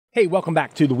Hey, welcome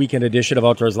back to the weekend edition of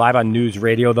Outdoors Live on News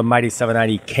Radio, the Mighty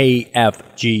 790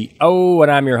 KFGO,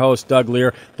 and I'm your host, Doug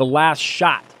Lear. The last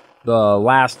shot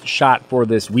for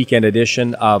this weekend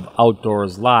edition of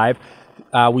Outdoors Live.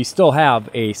 We still have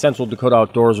a Central Dakota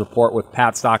Outdoors report with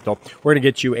Pat Stockdale. We're going to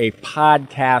get you a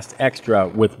podcast extra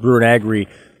with Brewer and Agri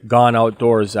Gone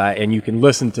Outdoors, and you can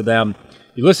listen to them.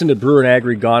 You listen to Brewer and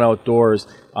Agri Gone Outdoors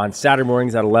on Saturday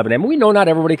mornings at 11 a.m. We know not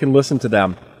everybody can listen to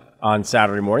them on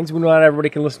Saturday mornings. We know not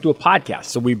everybody can listen to a podcast,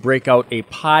 so we break out a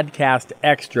podcast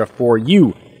extra for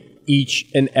you each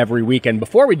and every weekend.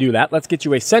 Before we do that, let's get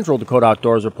you a Central Dakota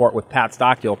Outdoors report with Pat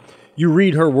Stockdale. You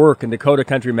read her work in Dakota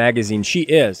Country Magazine. She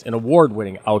is an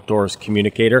award-winning outdoors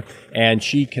communicator, and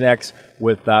she connects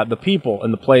with the people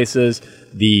and the places,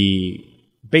 the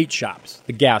bait shops,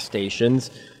 the gas stations,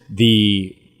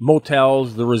 the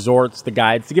motels, the resorts, the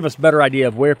guides, to give us a better idea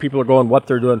of where people are going, what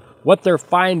they're doing, what they're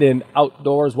finding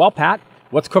outdoors. Well, Pat,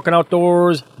 what's cooking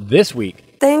outdoors this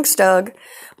week? Thanks, Doug.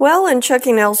 Well, in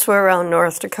checking elsewhere around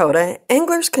North Dakota,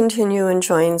 anglers continue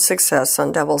enjoying success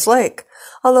on Devil's Lake,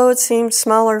 although it seems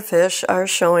smaller fish are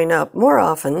showing up more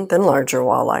often than larger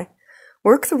walleye.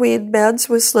 Work the weed beds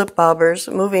with slip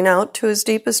bobbers, moving out to as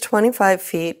deep as 25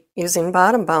 feet, using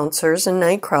bottom bouncers and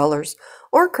night crawlers,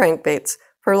 or crankbaits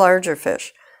for larger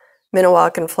fish.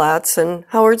 Minnewacan Flats and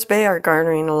Howards Bay are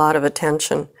garnering a lot of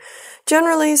attention.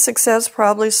 Generally, success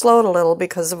probably slowed a little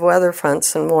because of weather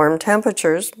fronts and warm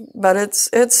temperatures, but it's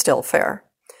still fair.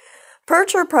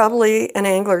 Perch are probably an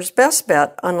angler's best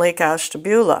bet on Lake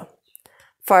Ashtabula.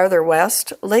 Farther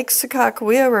west, Lake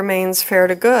Sakakawea remains fair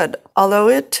to good, although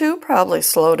it too probably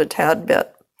slowed a tad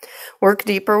bit. Work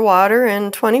deeper water in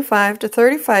 25 to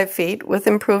 35 feet with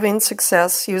improving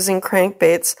success using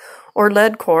crankbaits or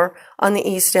lead core on the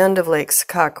east end of Lake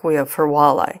Sakakawea for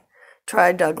walleye.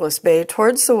 Try Douglas Bay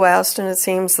towards the west, and it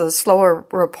seems the slower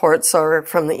reports are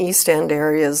from the east end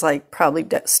areas like probably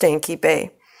Stanky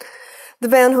Bay. The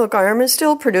Van Hook Arm is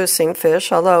still producing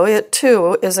fish, although it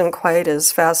too isn't quite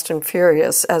as fast and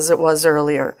furious as it was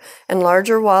earlier, and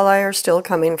larger walleye are still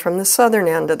coming from the southern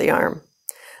end of the arm.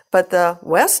 But the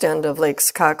west end of Lake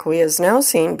Sakakawea is now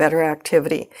seeing better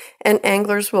activity, and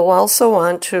anglers will also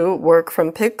want to work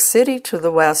from Pick City to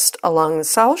the west along the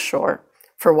south shore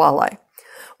for walleye.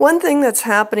 One thing that's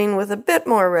happening with a bit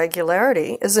more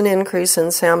regularity is an increase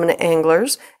in salmon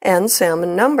anglers and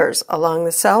salmon numbers along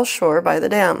the south shore by the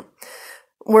dam.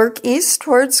 Work east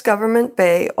towards Government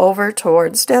Bay over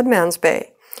towards Deadman's Bay.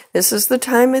 This is the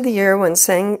time of the year when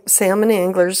salmon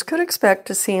anglers could expect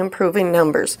to see improving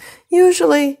numbers,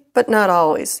 usually, but not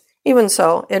always. Even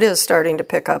so, it is starting to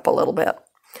pick up a little bit.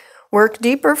 Work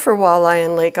deeper for walleye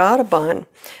in Lake Audubon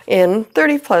in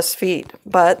 30-plus feet,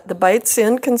 but the bite's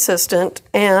inconsistent,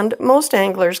 and most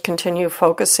anglers continue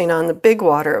focusing on the big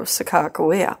water of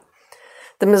Sakakawea.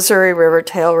 The Missouri River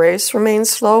tail race remains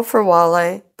slow for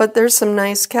walleye, but there's some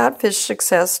nice catfish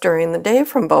success during the day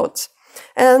from boats.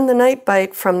 And the night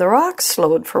bite from the rocks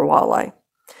slowed for walleye.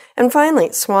 And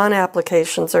finally, swan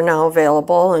applications are now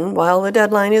available, and while the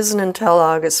deadline isn't until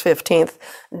August 15th,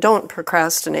 don't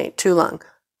procrastinate too long.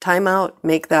 Time out,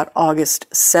 make that August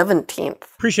 17th.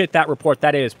 Appreciate that report.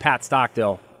 That is Pat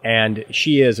Stockdale, and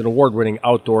she is an award-winning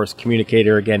outdoors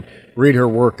communicator. Again, read her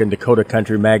work in Dakota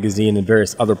Country Magazine and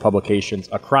various other publications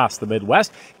across the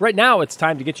Midwest. Right now, it's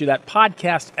time to get you that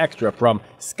podcast extra from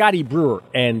Scotty Brewer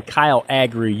and Kyle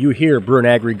Agri. You hear Brewer and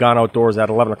Agri Gone Outdoors at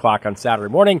 11 o'clock on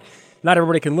Saturday morning. Not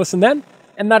everybody can listen then,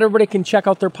 and not everybody can check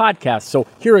out their podcast. So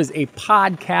here is a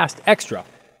podcast extra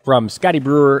from Scotty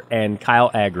Brewer and Kyle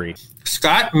Agri.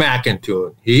 Scott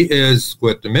McIntoon, he is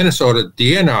with the Minnesota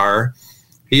DNR.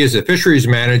 He is a fisheries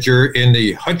manager in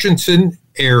the Hutchinson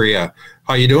area.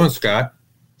 How you doing, Scott?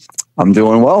 I'm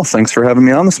doing well. Thanks for having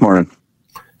me on this morning.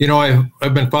 You know,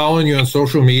 I've been following you on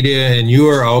social media, and you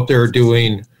are out there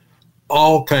doing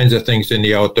all kinds of things in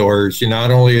the outdoors. You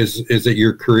not only is it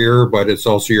your career, but it's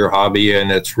also your hobby,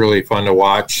 and it's really fun to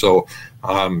watch. So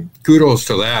kudos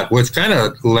to that, which kind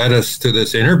of led us to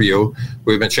this interview.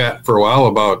 We've been chatting for a while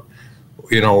about,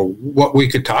 you know, what we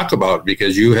could talk about,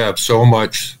 because you have so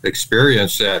much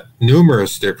experience at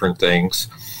numerous different things.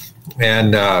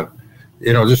 And,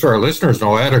 you know, just so our listeners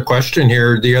know, I had a question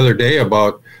here the other day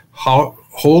about how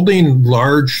holding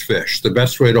large fish, the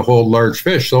best way to hold large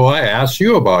fish. So I asked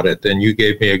you about it, and you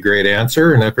gave me a great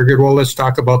answer. And I figured, well, let's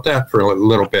talk about that for a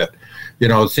little bit. You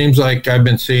know, it seems like I've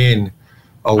been seeing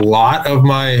a lot of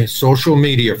my social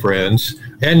media friends,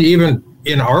 and even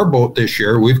in our boat this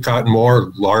year, we've caught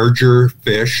more larger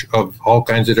fish of all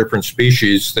kinds of different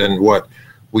species than what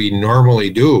we normally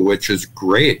do, which is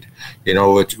great, you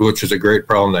know, which is a great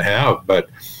problem to have. But,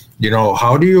 you know,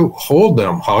 how do you hold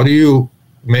them? How do you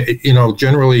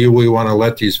generally we want to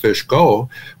let these fish go.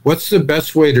 What's the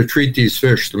best way to treat these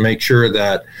fish to make sure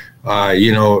that,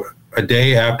 a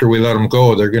day after we let them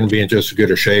go, they're going to be in just as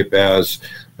good a shape as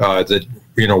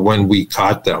when we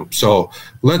caught them? So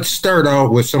let's start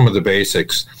out with some of the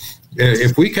basics.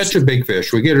 If we catch a big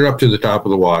fish, we get it up to the top of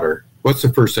the water, what's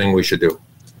the first thing we should do?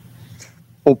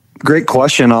 Well, great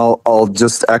question. I'll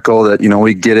just echo that,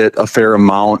 we get it a fair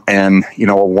amount. And,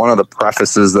 one of the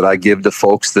prefaces that I give to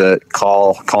folks that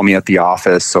call me at the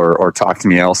office or talk to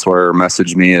me elsewhere or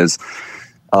message me is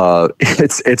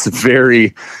it's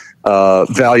very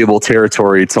valuable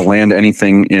territory to land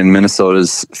anything in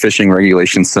Minnesota's fishing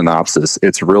regulation synopsis.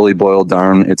 It's really boiled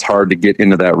down. It's hard to get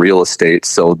into that real estate.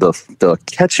 So the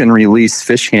catch and release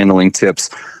fish handling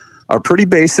tips are pretty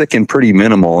basic and pretty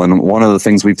minimal. And one of the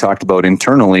things we've talked about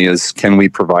internally is, can we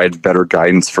provide better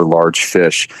guidance for large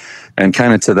fish? And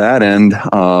kind of to that end,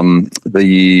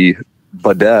 the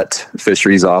Baudette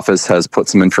Fisheries Office has put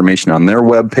some information on their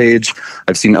webpage.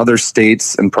 I've seen other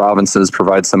states and provinces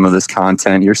provide some of this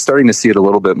content. You're starting to see it a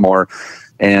little bit more.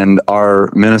 And our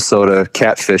Minnesota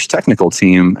Catfish technical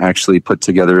team actually put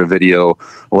together a video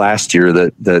last year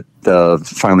that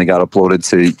finally got uploaded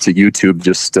to YouTube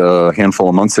just a handful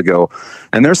of months ago.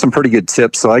 And there's some pretty good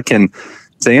tips. So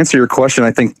to answer your question,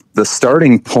 I think the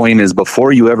starting point is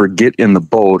before you ever get in the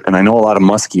boat, and I know a lot of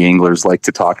muskie anglers like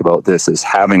to talk about this, is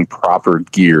having proper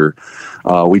gear.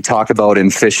 We talk about in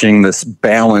fishing this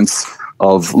balance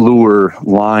of lure,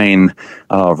 line,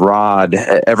 rod,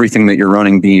 everything that you're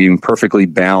running being perfectly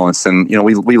balanced. And,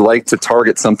 we like to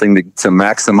target something to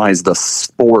maximize the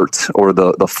sport or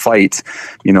the fight,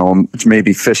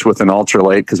 maybe fish with an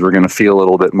ultralight because we're going to feel a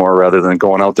little bit more rather than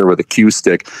going out there with a cue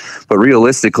stick. But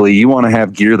realistically, you want to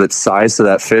have gear that's sized to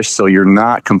that fish so you're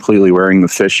not completely wearing the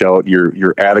fish out.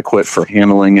 You're adequate for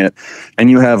handling it. And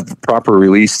you have proper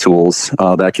release tools.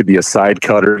 That could be a side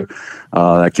cutter.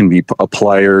 That can be a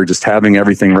plier, just having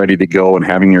everything ready to go and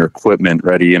having your equipment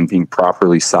ready and being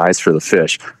properly sized for the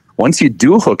fish. Once you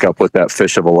do hook up with that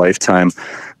fish of a lifetime,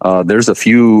 there's a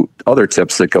few other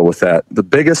tips that go with that. The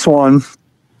biggest one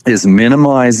is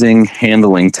minimizing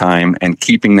handling time and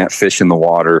keeping that fish in the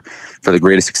water for the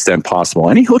greatest extent possible.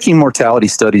 Any hooking mortality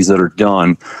studies that are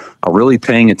done are really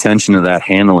paying attention to that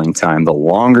handling time. The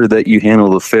longer that you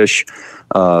handle the fish,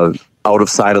 out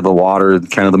of sight of the water,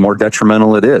 kind of the more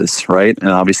detrimental it is, right? And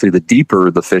obviously the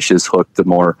deeper the fish is hooked, the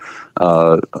more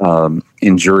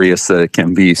injurious that it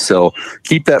can be. So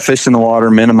keep that fish in the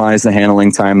water, minimize the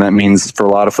handling time. That means for a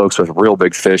lot of folks with real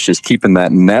big fish is keeping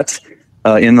that net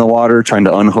in the water, trying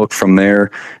to unhook from there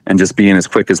and just being as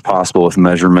quick as possible with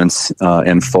measurements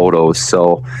and photos.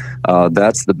 So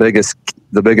that's the biggest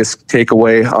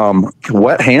takeaway.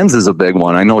 Wet hands is a big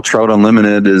one. I know Trout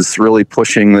Unlimited is really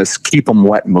pushing this keep them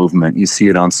wet movement. You see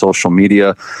it on social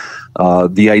media.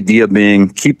 The idea being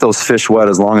keep those fish wet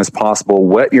as long as possible.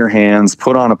 Wet your hands,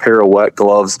 put on a pair of wet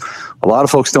gloves. A lot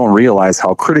of folks don't realize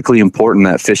how critically important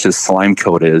that fish's slime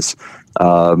coat is.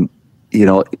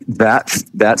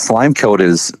 That slime coat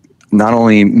is not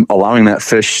only allowing that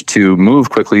fish to move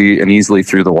quickly and easily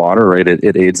through the water, right?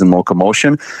 It aids in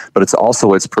locomotion, but it's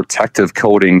also its protective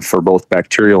coating for both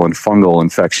bacterial and fungal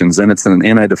infections. And it's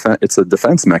it's a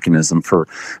defense mechanism for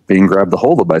being grabbed a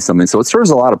hold of by something. So it serves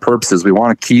a lot of purposes. We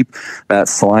want to keep that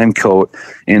slime coat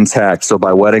intact. So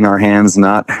by wetting our hands,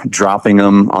 not dropping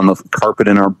them on the carpet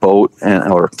in our boat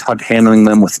or handling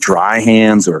them with dry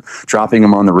hands or dropping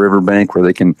them on the riverbank where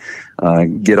they can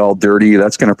get all dirty,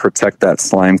 that's going to protect that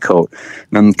slime coat. And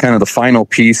then kind of the final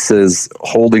piece is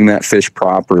holding that fish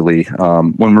properly.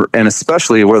 And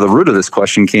especially where the root of this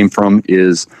question came from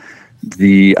is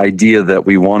the idea that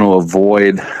we want to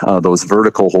avoid those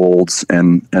vertical holds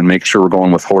and make sure we're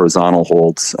going with horizontal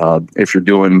holds. If you're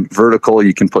doing vertical,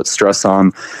 you can put stress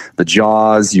on the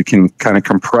jaws. You can kind of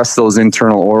compress those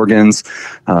internal organs,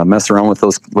 mess around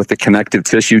with the connective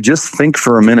tissue. Just think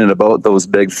for a minute about those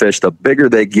big fish. The bigger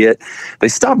they get, they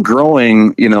stop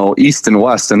growing, east and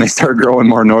west, and they start growing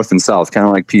more north and south, kind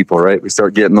of like people, right? We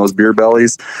start getting those beer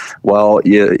bellies. Well,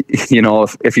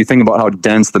 if you think about how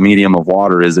dense the medium of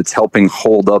water is, it's helping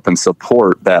hold up and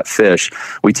support that fish.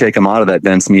 We take them out of that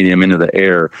dense medium into the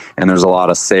air, and there's a lot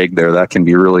of sag there. That can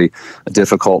be really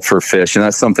difficult for fish, and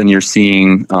that's something you're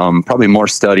seeing probably more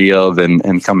study of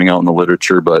and coming out in the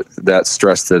literature, but that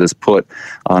stress that is put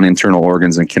on internal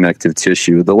organs and connective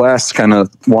tissue. The last kind of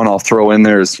one I'll throw in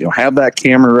there is, have that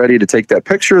camera ready to take that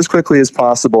picture as quickly as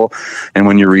possible. And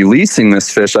when you're releasing this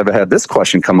fish, I've had this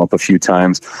question come up a few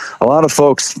times. A lot of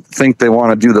folks think they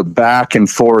want to do the back and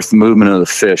forth movement of the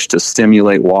fish to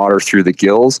stimulate water through the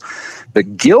gills. The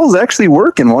gills actually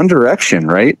work in one direction,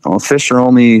 right? Well, fish are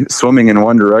only swimming in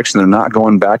one direction. They're not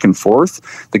going back and forth.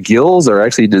 The gills are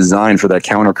actually designed for that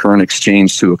countercurrent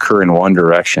exchange to occur in one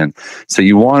direction. So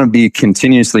you want to be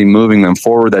continuously moving them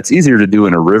forward. That's easier to do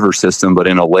in a river system, but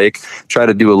in a lake, try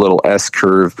to do a little S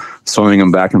curve, swimming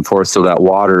them back and forth so that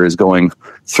water is going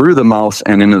through the mouth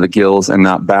and into the gills and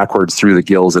not backwards through the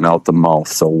gills and out the mouth.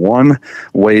 So one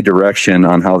way direction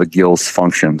on how the gills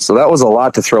function. So that was a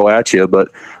lot to throw at you, but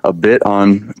a bit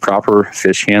on proper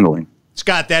fish handling.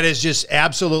 Scott, that is just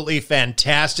absolutely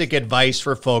fantastic advice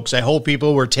for folks. I hope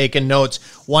people were taking notes.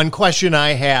 One question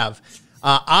I have,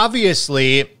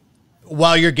 obviously,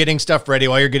 while you're getting stuff ready,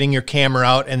 while you're getting your camera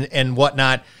out and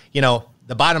whatnot,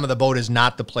 the bottom of the boat is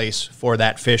not the place for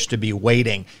that fish to be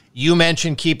waiting. You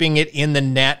mentioned keeping it in the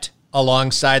net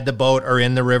alongside the boat or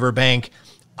in the riverbank.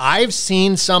 I've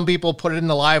seen some people put it in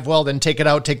the live well, then take it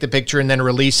out, take the picture, and then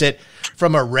release it.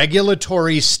 From a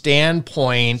regulatory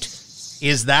standpoint,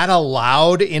 is that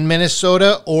allowed in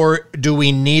Minnesota, or do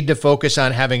we need to focus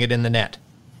on having it in the net?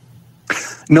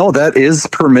 No, that is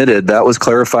permitted. That was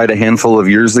clarified a handful of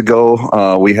years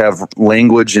ago. We have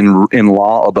language in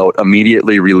law about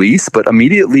immediately release, but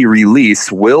immediately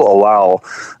release will allow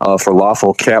for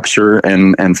lawful capture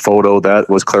and photo. That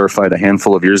was clarified a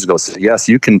handful of years ago. So yes,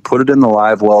 you can put it in the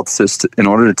live well in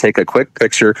order to take a quick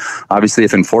picture. Obviously,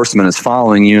 if enforcement is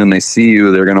following you and they see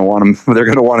you, they're going to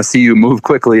want to see you move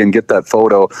quickly and get that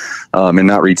photo and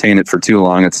not retain it for too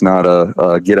long. It's not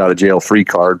a get out of jail free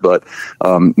card, but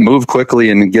move quickly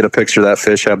and get a picture of that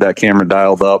fish, have that camera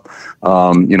dialed up,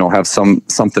 have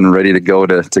something ready to go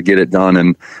to get it done.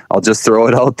 And I'll just throw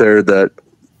it out there that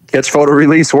catch, photo,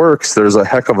 release works. There's a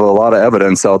heck of a lot of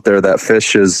evidence out there that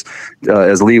fish is,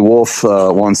 as Lee Wolf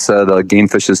once said, game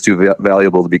fish is too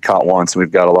valuable to be caught once. And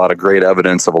we've got a lot of great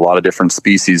evidence of a lot of different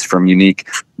species from unique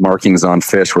markings on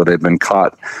fish where they've been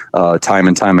caught time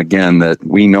and time again, that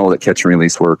we know that catch and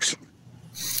release works.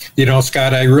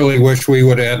 Scott, I really wish we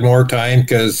would add more time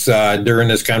because during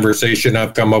this conversation,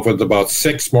 I've come up with about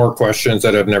 6 more questions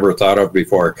that I've never thought of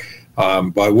before.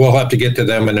 But we'll have to get to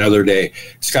them another day.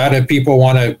 Scott, if people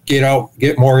want to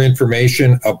get more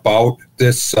information about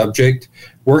this subject,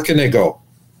 where can they go?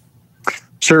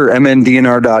 Sure,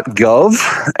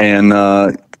 mndnr.gov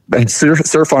and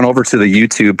surf on over to the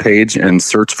YouTube page and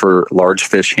search for large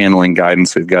fish handling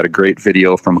guidance. We've got a great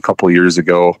video from a couple years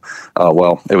ago.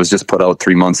 It was just put out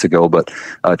 3 months ago, but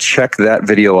check that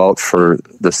video out for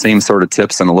the same sort of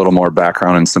tips and a little more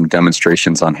background and some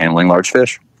demonstrations on handling large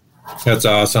fish. That's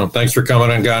awesome. Thanks for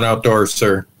coming on Gone Outdoors,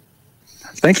 sir.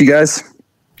 Thank you, guys.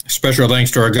 Special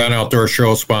thanks to our Gone Outdoors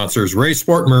show sponsors, Ray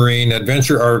Sport Marine,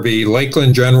 Adventure RV,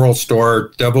 Lakeland General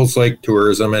Store, Devil's Lake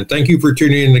Tourism, and thank you for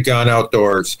tuning in to Gone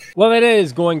Outdoors. Well, that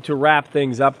is going to wrap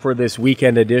things up for this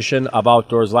weekend edition of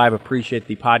Outdoors Live. Appreciate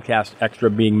the podcast extra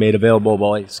being made available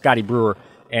by Scotty Brewer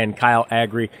and Kyle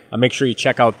Agri. Make sure you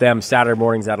check out them Saturday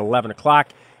mornings at 11 o'clock.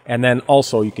 And then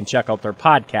also you can check out their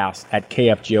podcast at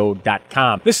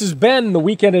kfgo.com. This has been the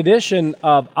weekend edition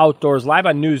of Outdoors Live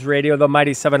on News Radio, the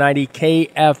Mighty 790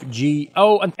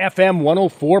 KFGO and FM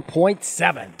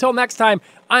 104.7. Till next time,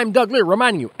 I'm Doug Lear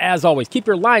reminding you, as always, keep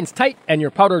your lines tight and your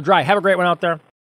powder dry. Have a great one out there.